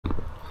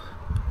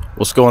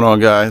What's going on,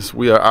 guys?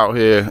 We are out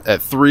here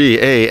at 3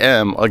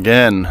 a.m.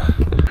 again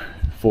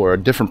for a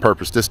different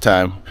purpose this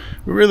time.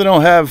 We really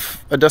don't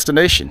have a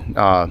destination.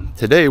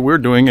 Today we're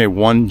doing a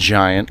one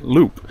giant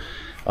loop.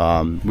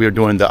 We are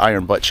doing the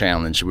Iron Butt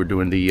Challenge. We're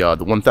doing the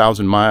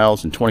 1,000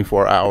 miles in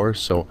 24 hours.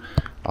 So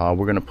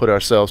we're gonna put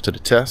ourselves to the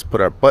test,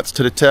 put our butts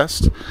to the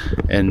test,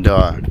 and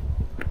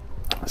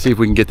see if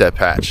we can get that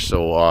patch.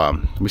 So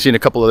we've seen a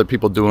couple other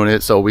people doing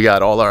it, so we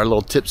got all our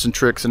little tips and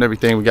tricks and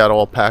everything. We got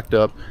all packed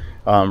up.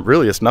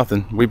 Really it's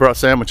nothing. We brought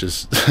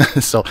sandwiches.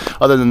 So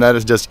other than that,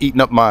 it's just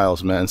eating up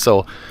miles, man.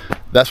 So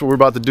that's what we're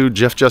about to do.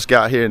 Jeff just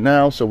got here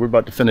now, so we're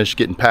about to finish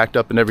getting packed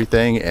up and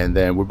everything, and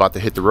then we're about to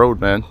hit the road,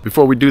 man.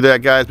 Before we do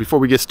that, guys, before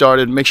we get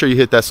started, make sure you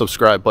hit that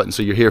subscribe button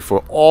so you're here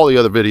for all the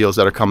other videos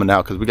that are coming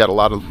out, because we got a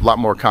lot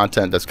more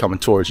content that's coming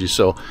towards you.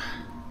 So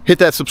hit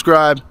that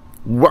subscribe.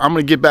 I'm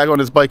gonna get back on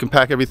this bike and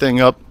pack everything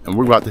up, and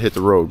we're about to hit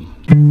the road.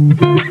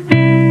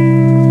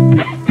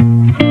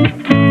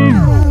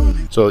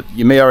 So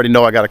you may already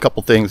know I got a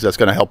couple things that's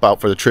going to help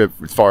out for the trip,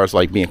 as far as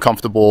like being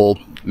comfortable,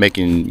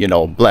 making, you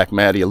know, Black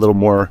Maddie a little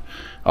more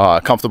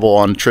comfortable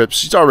on trips.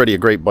 She's already a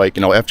great bike.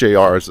 You know,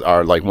 FJRs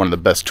are like one of the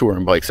best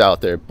touring bikes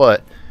out there,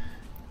 but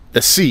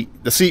the seat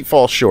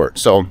falls short.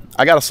 So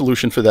I got a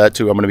solution for that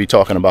too. I'm going to be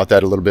talking about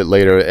that a little bit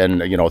later,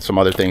 and you know, some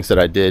other things that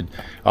I did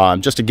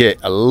just to get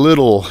a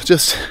little,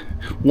 just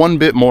one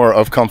bit more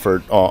of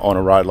comfort on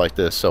a ride like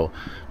this. So,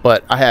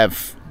 but I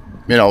have,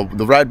 you know,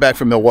 the ride back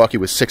from Milwaukee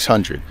was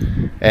 600,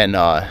 and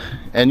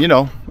you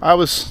know, I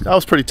was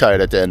pretty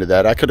tired at the end of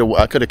that. I could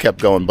have kept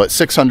going, but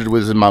 600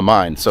 was in my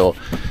mind. So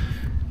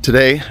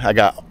today I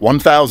got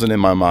 1,000 in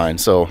my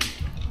mind. So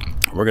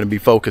we're gonna be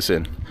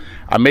focusing.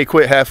 I may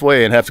quit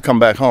halfway and have to come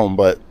back home,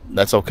 but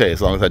that's okay.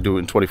 As long as I do it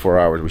in 24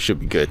 hours, we should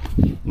be good.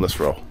 Let's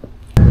roll.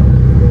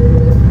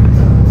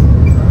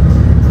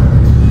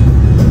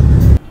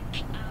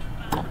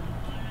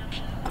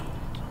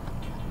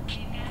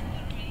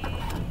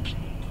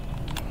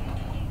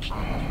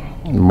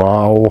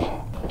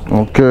 Wow.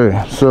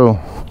 Okay, so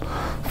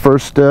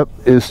first step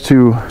is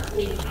to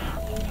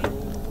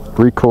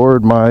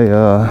record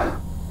my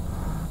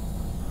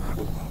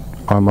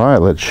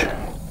mileage.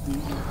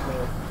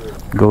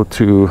 Go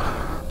to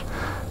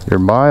your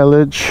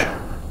mileage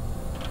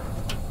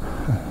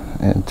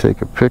and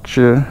take a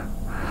picture.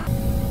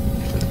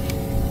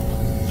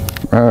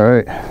 All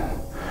right,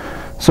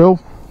 so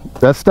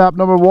that's stop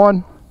number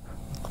one.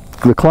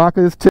 The clock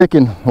is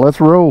ticking. Let's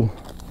roll.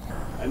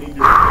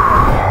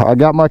 I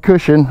got my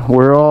cushion.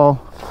 We're all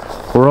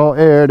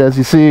aired, as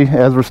you see.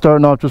 As we're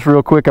starting off, just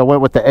real quick, I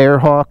went with the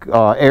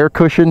AirHawk air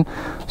cushion.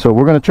 So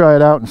we're gonna try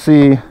it out and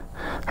see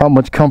how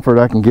much comfort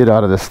I can get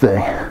out of this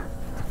thing.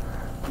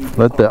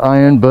 Let the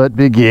Iron Butt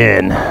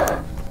begin.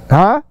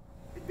 Huh?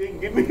 You didn't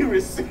give me a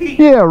receipt.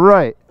 Yeah,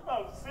 right.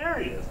 I'm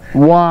serious.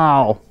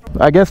 Wow.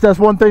 I guess that's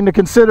one thing to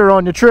consider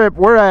on your trip.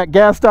 We're at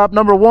gas stop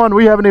number one.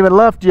 We haven't even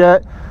left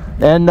yet,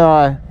 and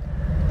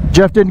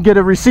Jeff didn't get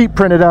a receipt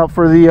printed out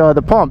for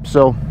the pump.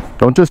 So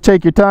don't just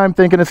take your time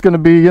thinking it's going to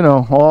be, you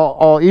know,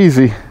 all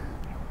easy. You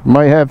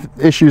might have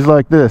issues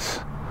like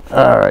this.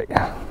 All right,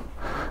 I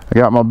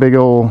got my big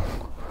old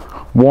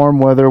warm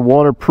weather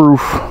waterproof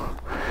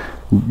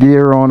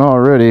gear on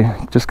already,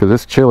 just because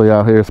it's chilly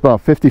out here. It's about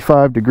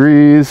 55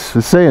 degrees.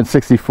 It's saying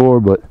 64,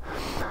 but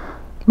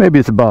maybe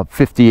it's about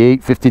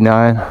 58,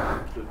 59.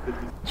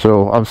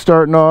 So I'm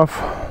starting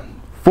off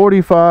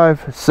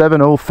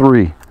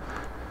 45,703.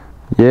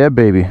 Yeah,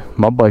 baby,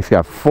 my bike's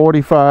got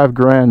 45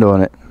 grand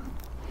on it.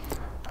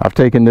 I've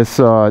taken this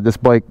this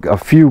bike a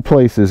few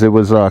places. It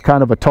was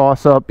kind of a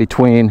toss-up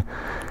between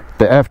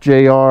the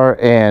FJR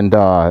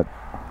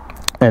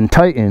and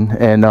Titan,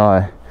 and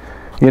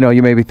you know,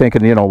 you may be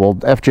thinking, you know, well,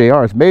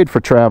 FJR is made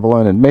for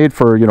traveling and made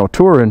for, you know,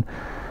 touring.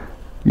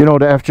 You know,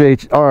 the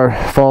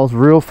FJR falls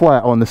real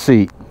flat on the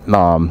seat.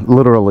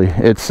 Literally,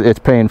 it's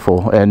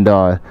painful,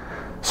 and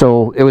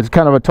so it was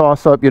kind of a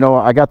toss-up. You know,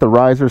 I got the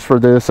risers for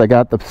this, I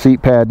got the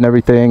seat pad and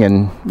everything,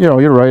 and you know,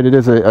 you're right, it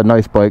is a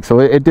nice bike, so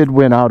it did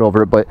win out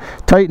over it. But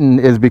Titan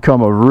has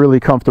become a really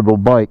comfortable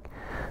bike.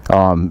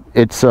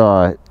 It's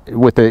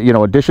with the, you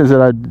know, additions that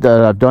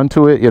I've done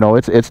to it, you know,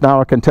 it's now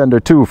a contender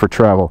too for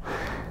travel.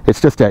 It's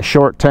just that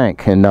short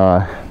tank, and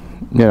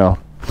you know,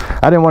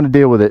 I didn't want to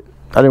deal with it.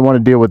 I didn't want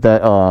to deal with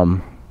that,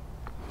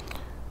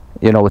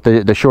 you know, with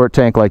the short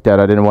tank like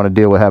that. I didn't want to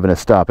deal with having to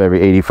stop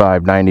every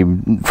 85,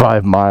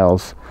 95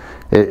 miles.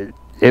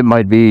 It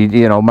might be,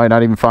 you know, might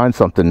not even find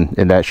something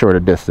in that short a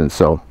distance.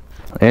 So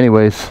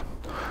anyways,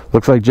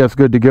 looks like Jeff's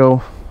good to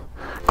go.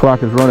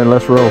 Clock is running.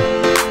 Let's roll.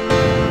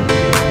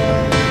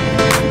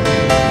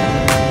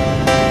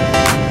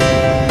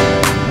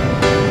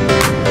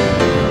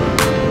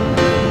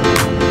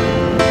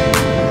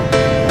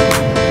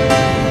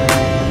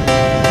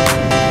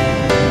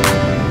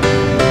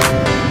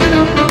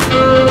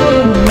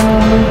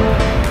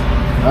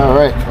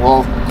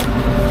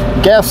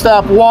 Gas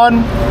stop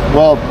one,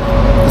 well,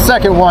 the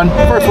second one.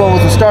 First one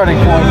was the starting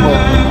point,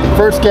 but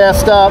first gas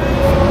stop,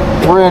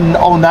 we're in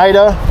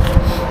Oneida.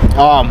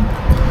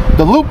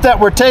 The loop that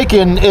we're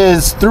taking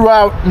is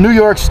throughout New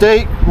York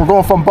State. We're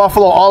going from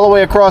Buffalo all the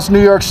way across New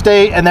York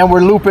State, and then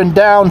we're looping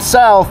down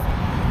south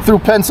through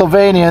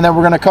Pennsylvania, and then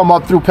we're going to come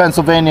up through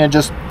Pennsylvania and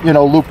just, you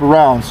know, loop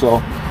around. So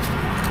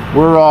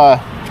we're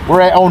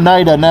at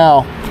Oneida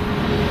now,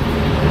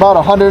 about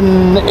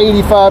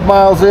 185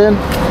 miles in.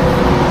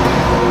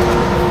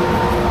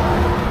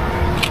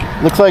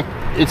 Looks like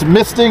it's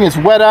misting, it's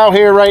wet out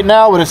here right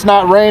now, but it's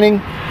not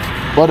raining.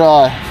 But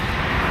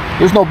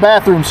there's no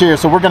bathrooms here,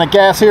 so we're gonna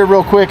gas here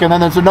real quick, and then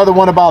there's another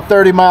one about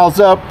 30 miles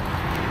up,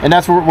 and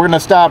that's where we're gonna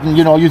stop and,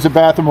 you know, use the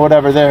bathroom or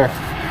whatever there.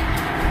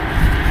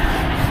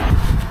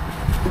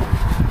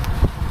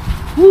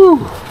 Woo!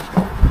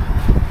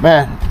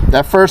 Man,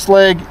 that first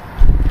leg,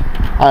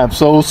 I am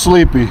so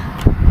sleepy.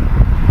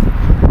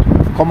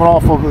 Coming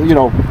off of, you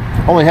know,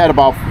 only had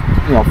about,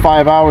 you know,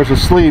 5 hours of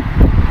sleep.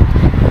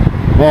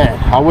 Man,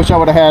 I wish I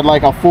would have had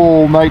like a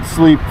full night's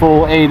sleep,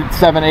 full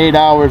 7-8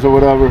 hours or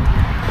whatever.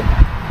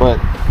 But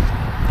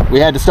we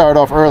had to start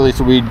off early,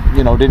 so we,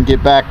 you know, didn't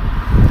get back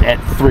at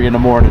 3 in the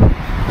morning.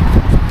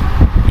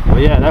 But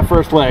yeah, that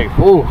first leg,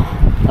 ooh,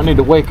 I need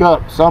to wake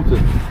up, something.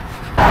 Seen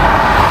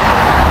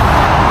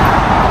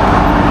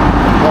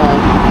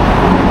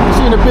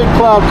a big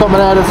cloud coming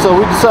at us, so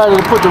we decided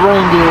to put the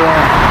rain gear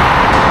on.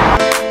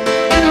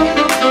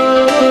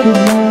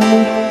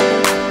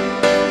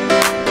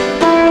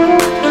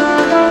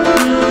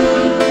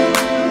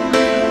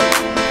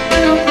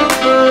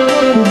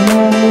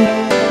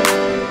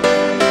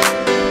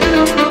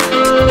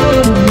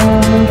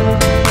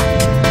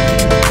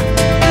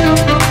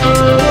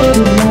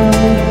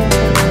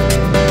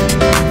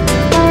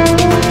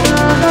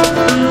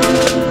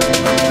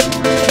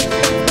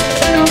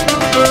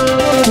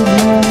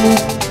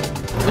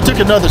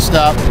 Another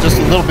stop just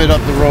a little bit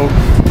up the road.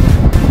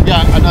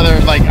 Yeah, another,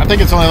 like, I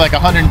think it's only like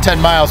 110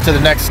 miles to the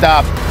next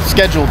stop,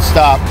 scheduled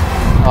stop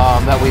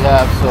that we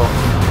have. So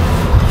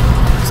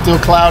still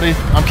cloudy.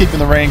 I'm keeping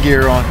the rain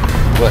gear on,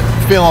 but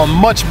feeling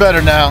much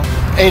better now.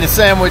 Ate a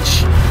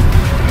sandwich.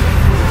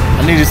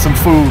 I needed some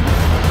food.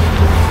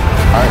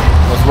 All right,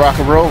 let's rock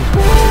and roll.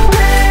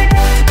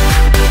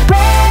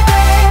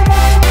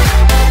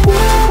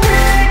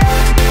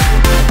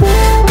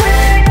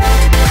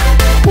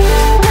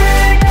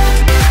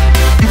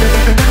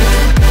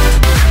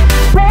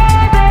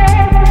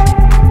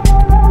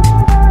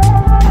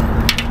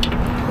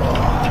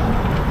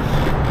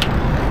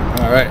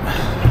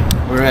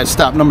 We're at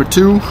stop number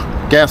 2,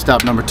 gas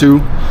stop number 2,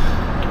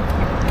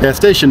 gas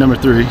station number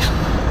 3.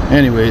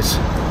 Anyways,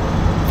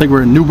 I think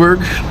we're in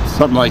Newburgh,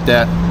 something like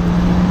that.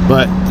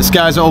 But the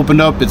skies are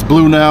opened up, it's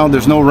blue now,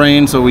 there's no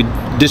rain, so we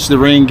ditched the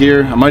rain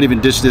gear. I might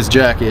even ditch this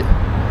jacket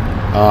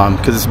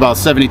because it's about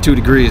 72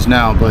 degrees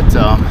now. But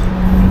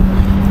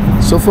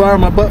so far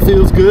my butt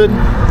feels good,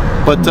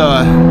 but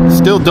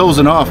still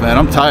dozing off, man.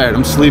 I'm tired,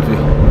 I'm sleepy.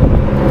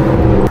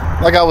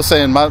 Like I was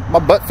saying, my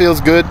butt feels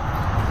good.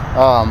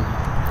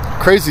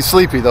 Crazy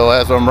sleepy though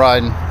as I'm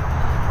riding.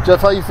 Jeff,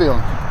 how you feeling?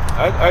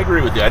 I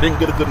agree with you. I didn't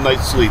get a good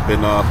night's sleep,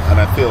 and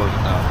I feel it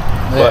now.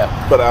 Yeah.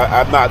 But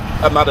I'm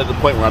not at the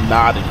point where I'm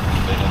nodding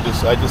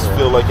anything. I just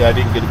feel like I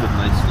didn't get a good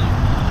night's sleep,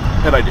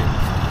 and I did.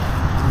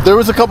 There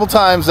was a couple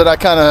times that I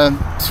kind of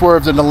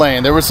swerved in the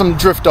lane. There were some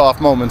drift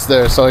off moments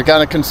there, so it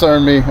kind of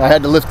concerned me. I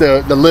had to lift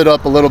the lid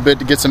up a little bit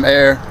to get some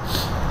air.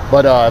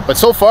 But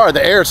so far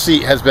the air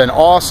seat has been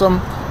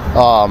awesome.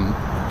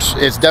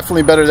 It's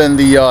definitely better than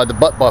the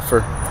butt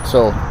buffer.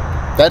 So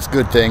that's a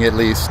good thing, at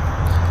least.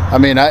 I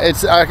mean, I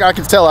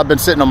can tell I've been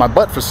sitting on my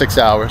butt for 6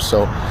 hours.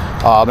 So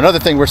another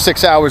thing, we're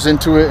 6 hours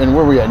into it, and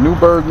where we at?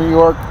 Newburgh, New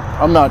York?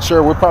 I'm not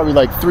sure. We're probably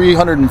like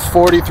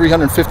 340,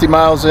 350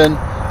 miles in.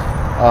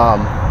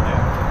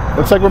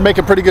 Looks like we're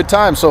making pretty good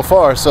time so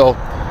far. So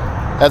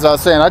as I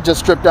was saying, I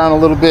just stripped down a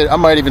little bit. I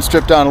might even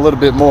strip down a little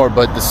bit more,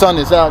 but the sun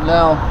is out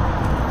now.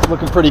 It's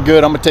looking pretty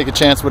good. I'm gonna take a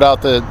chance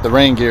without the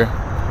rain gear.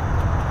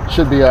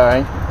 Should be all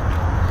right.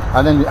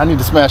 I need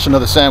to smash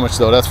another sandwich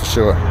though, that's for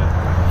sure.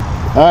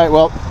 All right,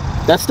 well,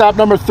 that's stop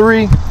number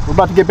 3. We're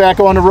about to get back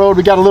on the road.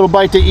 We got a little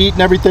bite to eat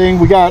and everything.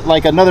 We got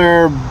like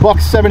another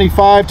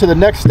 $1.75 to the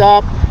next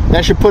stop.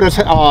 That should put us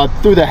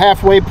through the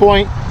halfway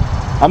point.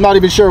 I'm not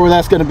even sure where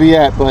that's gonna be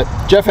at, but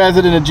Jeff has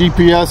it in a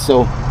GPS,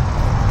 so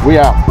we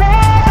out.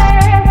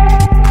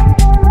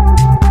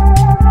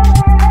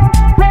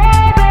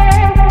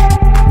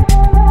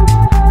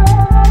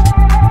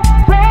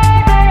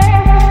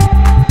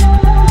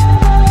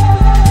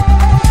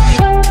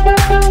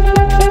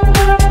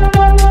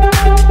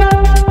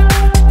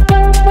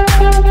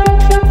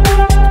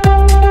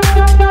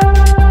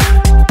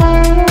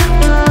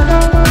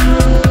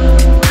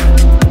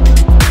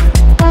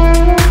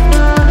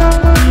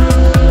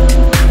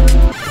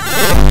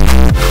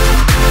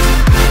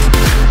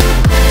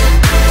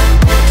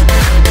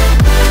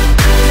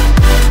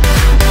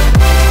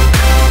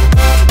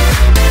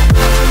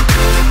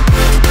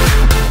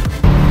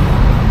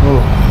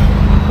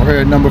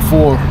 At number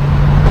 4,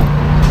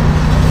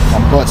 my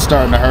butt's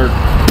starting to hurt.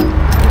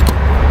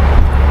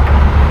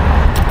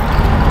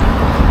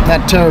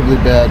 Not terribly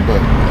bad, but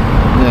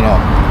you know,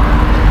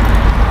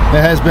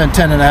 it has been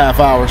 10.5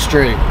 hours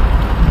straight.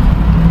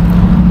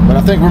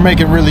 but I think we're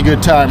making really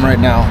good time right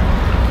now.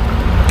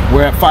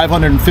 We're at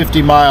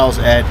 550 miles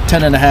at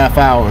 10.5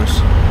 hours,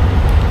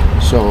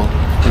 so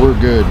we're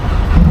good.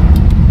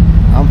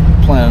 I'm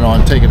planning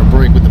on taking a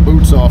break with the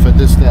boots off at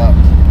this stop.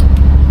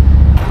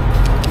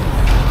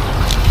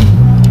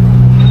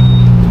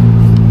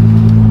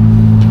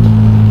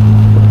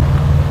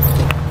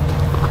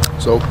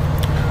 So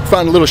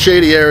found a little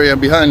shady area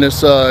behind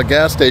this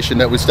gas station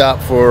that we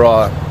stopped for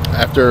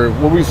after,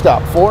 what we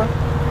stopped for?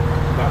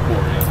 Stop 4,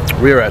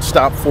 yeah. We are at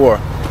stop 4.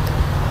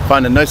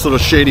 Find a nice little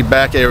shady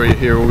back area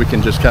here where we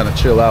can just kind of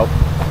chill out,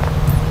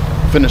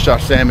 finish our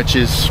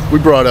sandwiches. We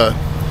brought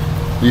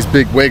these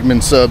big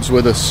Wegman subs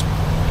with us.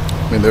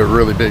 I mean, they're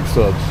really big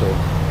subs, so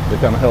they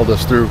kind of held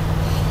us through.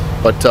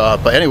 But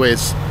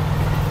anyways,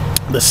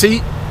 the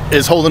seat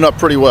is holding up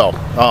pretty well.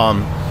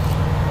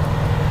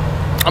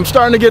 I'm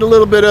starting to get a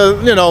little bit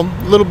of, you know,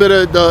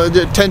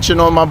 the tension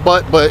on my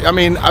butt, but I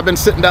mean, I've been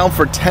sitting down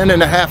for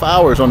 10.5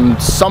 hours on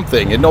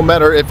something, and no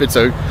matter if it's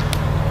a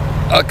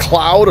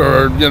cloud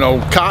or, you know,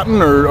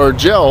 cotton or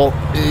gel,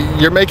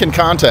 you're making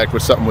contact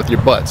with something with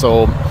your butt.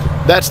 So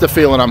that's the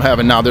feeling I'm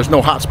having now. There's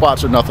no hot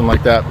spots or nothing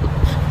like that. But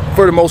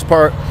for the most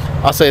part,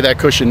 I'll say that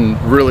cushion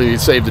really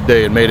saved the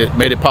day and made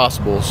it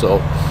possible.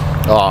 So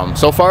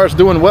so far it's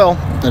doing well.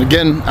 And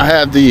again, I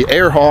have the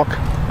AirHawk.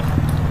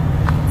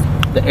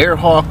 The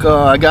AirHawk,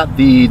 I got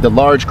the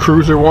large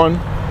cruiser one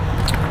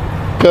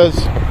because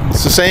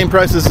it's the same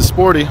price as the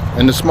Sporty,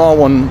 and the small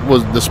one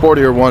was the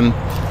sportier one.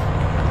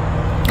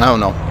 I don't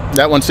know.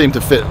 That one seemed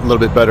to fit a little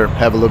bit better,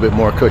 have a little bit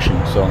more cushion.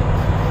 So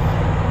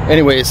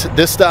anyways,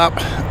 this stop,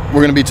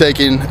 we're gonna be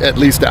taking at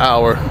least an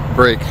hour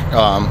break.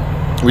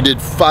 We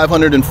did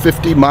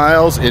 550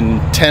 miles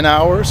in 10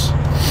 hours,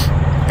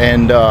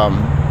 and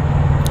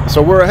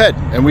so we're ahead.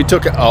 And we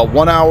took a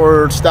 1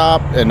 hour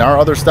stop, and our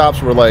other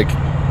stops were like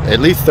at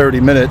least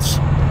 30 minutes.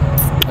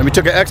 And we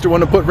took an extra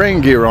one to put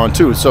rain gear on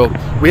too. So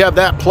we have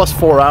that plus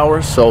 4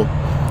 hours. So,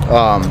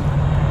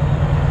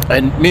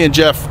 and me and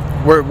Jeff,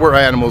 we're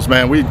animals,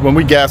 man. When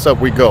we gas up,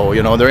 we go.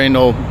 You know, there ain't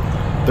no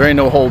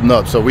holding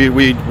up. So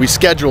we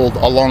scheduled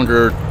a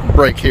longer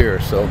break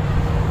here. So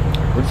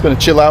we're just gonna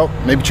chill out.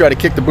 Maybe try to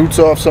kick the boots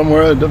off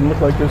somewhere. It doesn't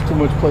look like there's too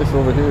much place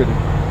over here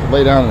to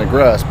lay down in the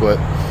grass. But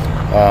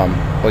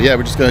yeah,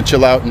 we're just gonna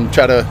chill out and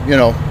try to, you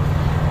know,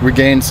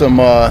 regain some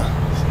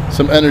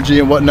energy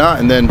and whatnot,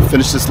 and then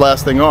finish this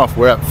last thing off.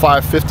 We're at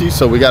 550,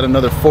 so we got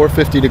another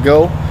 450 to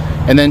go,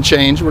 and then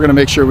change. We're gonna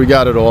make sure we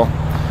got it all.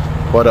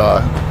 But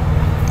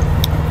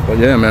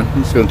yeah, man,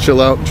 I'm just gonna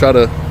chill out and try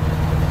to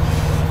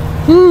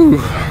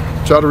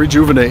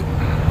rejuvenate.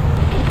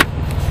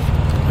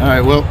 All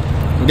right, well,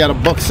 we got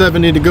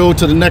 $1.70 to go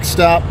to the next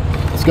stop.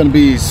 It's gonna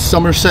be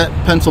Somerset,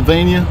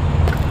 Pennsylvania.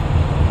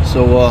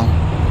 So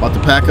about to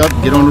pack up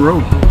and get on the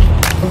road.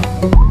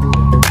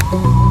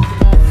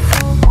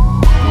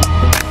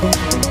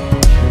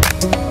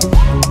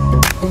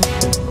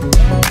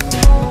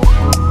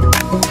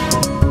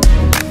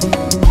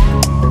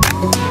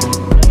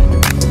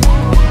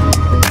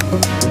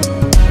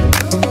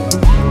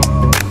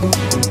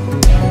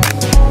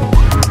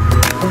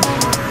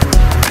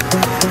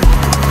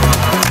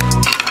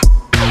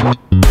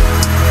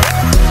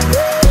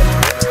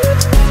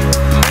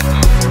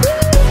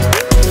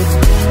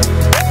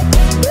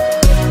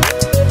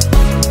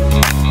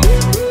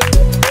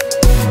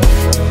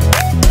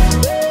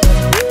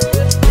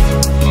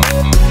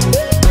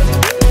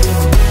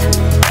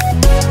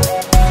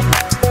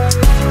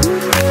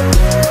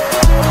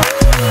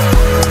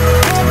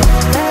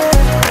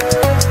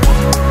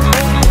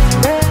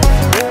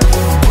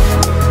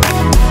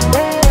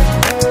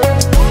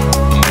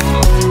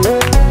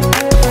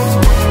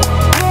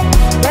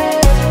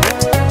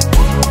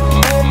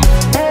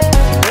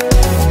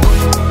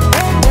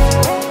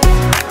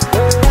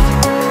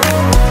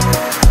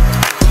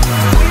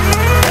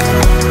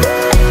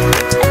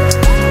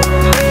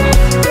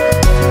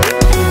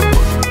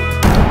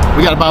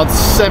 We got about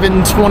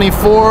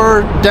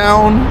 724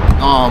 down.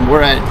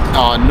 We're at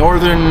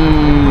North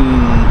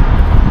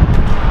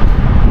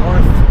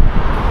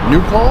New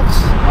Paltz?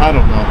 I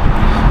don't know.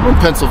 We're in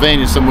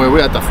Pennsylvania somewhere.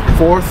 We're at the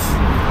 4th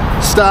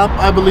stop,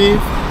 I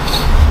believe.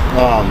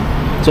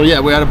 So yeah,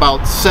 we're at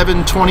about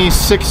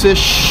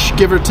 726-ish,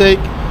 give or take.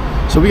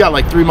 So we got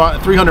like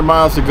 300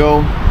 miles to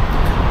go.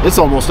 It's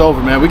almost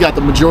over, man. We got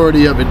the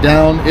majority of it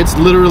down. It's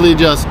literally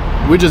just,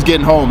 we're just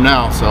getting home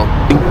now. So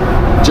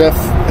Jeff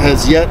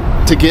has yet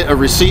to get a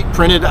receipt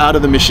printed out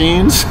of the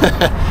machines.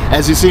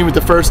 As you seen with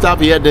the first stop,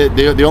 he had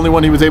the only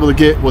one he was able to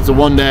get was the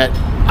one that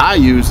I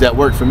used that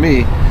worked for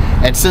me.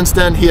 And since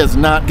then, he has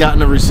not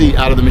gotten a receipt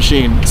out of the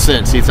machine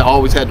since. He's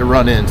always had to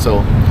run in.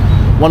 So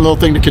one little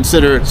thing to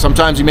consider,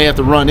 sometimes you may have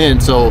to run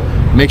in, so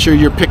make sure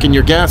you're picking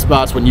your gas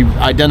spots when you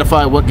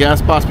identify what gas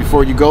spots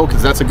before you go,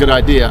 because that's a good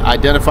idea.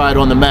 Identify it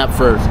on the map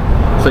first,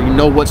 so you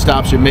know what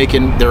stops you're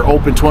making. They're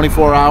open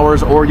 24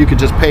 hours, or you could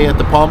just pay at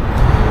the pump.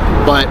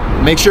 But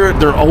make sure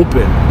they're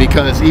open,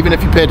 because even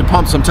if you pay at the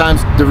pump,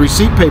 sometimes the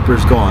receipt paper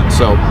is gone.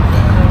 So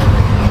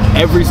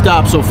every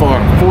stop so far,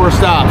 4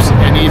 stops,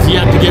 and he's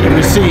yet to get a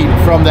receipt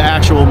from the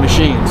actual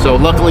machine. So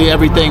luckily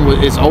everything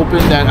is open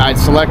that I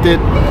selected.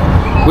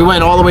 We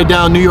went all the way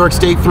down New York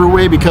State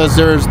Thruway because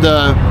there's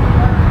the,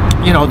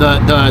 you know,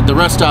 the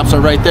rest stops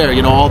are right there.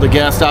 You know, all the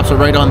gas stops are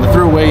right on the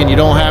Thruway, and you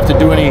don't have to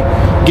do any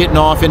getting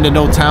off into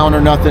no town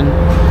or nothing.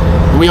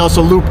 And we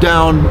also loop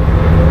down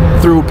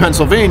through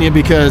Pennsylvania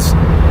because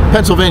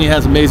Pennsylvania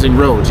has amazing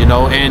roads, you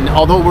know, and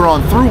although we're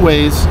on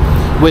throughways,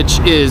 which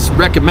is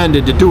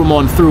recommended to do them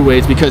on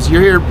throughways because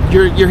you're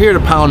here to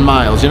pound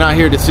miles. You're not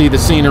here to see the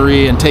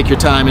scenery and take your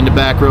time in the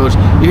back roads.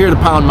 You're here to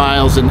pound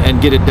miles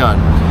and get it done.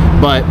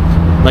 But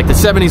like the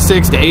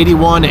 76 to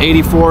 81 to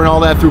 84 and all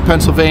that through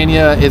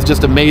Pennsylvania is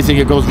just amazing.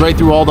 It goes right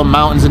through all the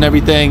mountains and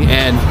everything,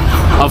 and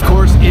of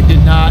course it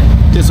did not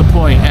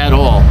disappoint at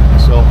all.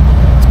 So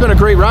it's been a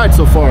great ride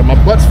so far. My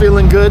butt's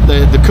feeling good.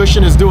 The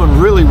cushion is doing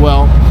really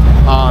well.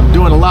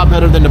 Doing a lot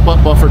better than the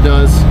butt buffer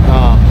does.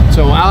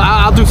 So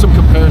I'll do some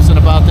comparison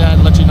about that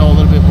and let you know a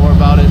little bit more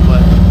about it.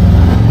 But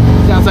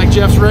sounds like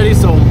Jeff's ready,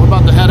 so we're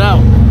about to head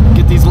out.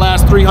 Get these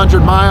last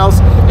 300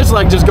 miles. It's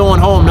like just going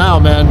home now,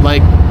 man.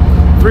 Like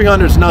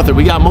 300's nothing.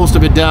 We got most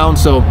of it down,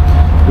 so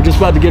we're just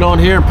about to get on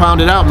here and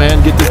pound it out,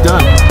 man. Get this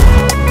done.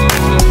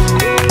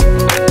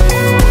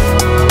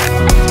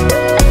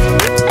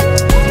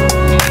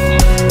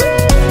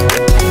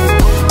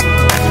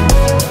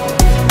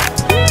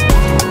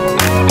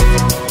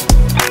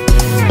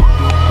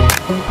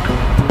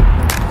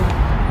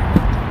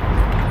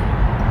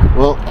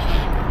 Well,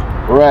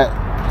 we're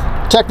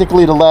at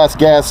technically the last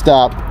gas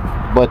stop,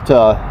 but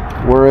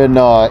we're in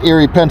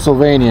Erie,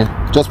 Pennsylvania,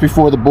 just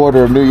before the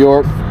border of New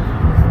York.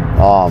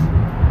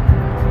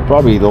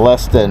 Probably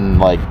less than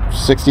like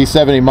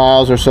 60-70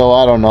 miles or so,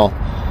 I don't know.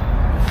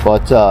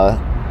 But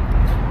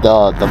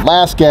the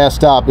last gas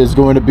stop is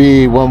going to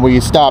be when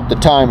we stop the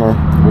timer,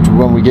 which is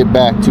when we get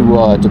back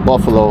to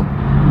Buffalo,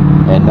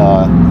 and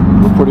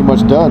we're pretty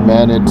much done,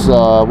 man. It's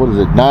what is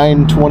it,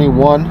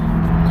 9:21?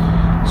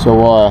 So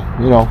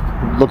you know,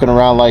 looking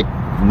around like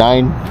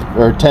 9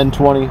 or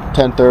 10:20,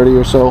 10:30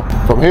 or so.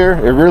 From here,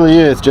 it really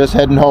is just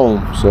heading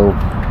home. So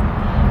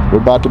we're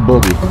about to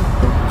boogie.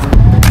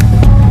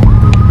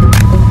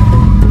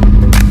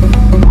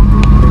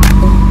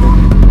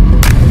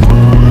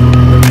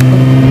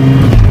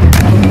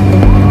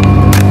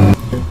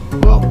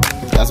 Well,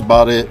 that's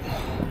about it.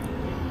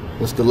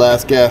 That's the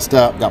last gas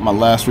stop. Got my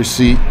last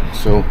receipt.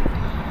 So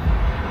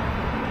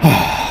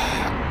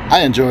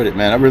I enjoyed it,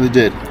 man. I really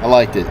did. I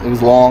liked it. It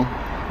was long.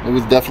 It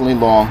was definitely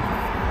long.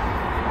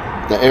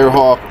 The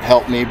AirHawk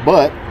helped me,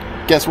 but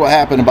guess what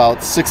happened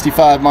about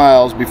 65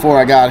 miles before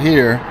I got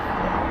here?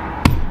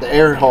 The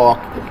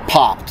AirHawk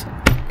popped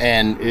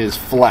and is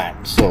flat.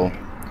 So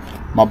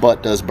my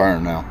butt does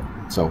burn now.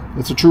 So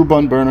it's a true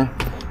bun burner.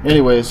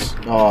 Anyways,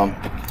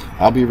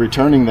 I'll be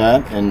returning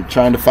that and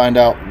trying to find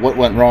out what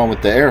went wrong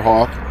with the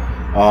AirHawk.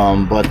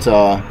 But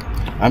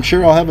I'm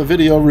sure I'll have a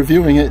video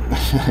reviewing it.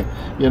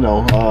 You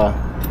know,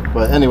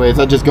 but anyways,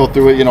 I just go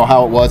through it, you know,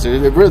 how it was.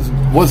 It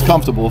was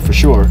comfortable for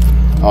sure.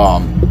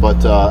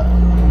 But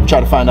try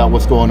to find out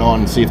what's going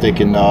on and see if they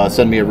can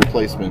send me a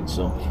replacement.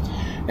 So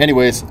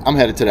anyways, I'm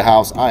headed to the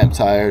house. I am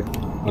tired.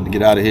 I'm going to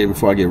get out of here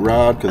before I get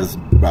robbed because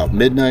it's about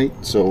midnight.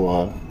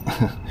 So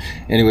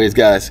anyways,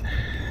 guys,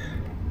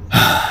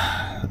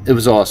 it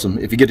was awesome.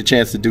 If you get a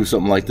chance to do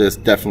something like this,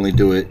 definitely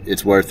do it.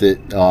 It's worth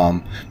it.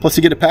 Plus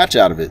you get a patch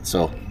out of it.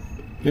 So,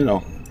 you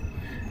know.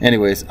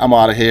 Anyways, I'm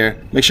out of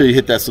here. Make sure you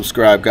hit that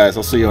subscribe, guys.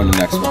 I'll see you on the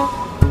next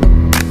one.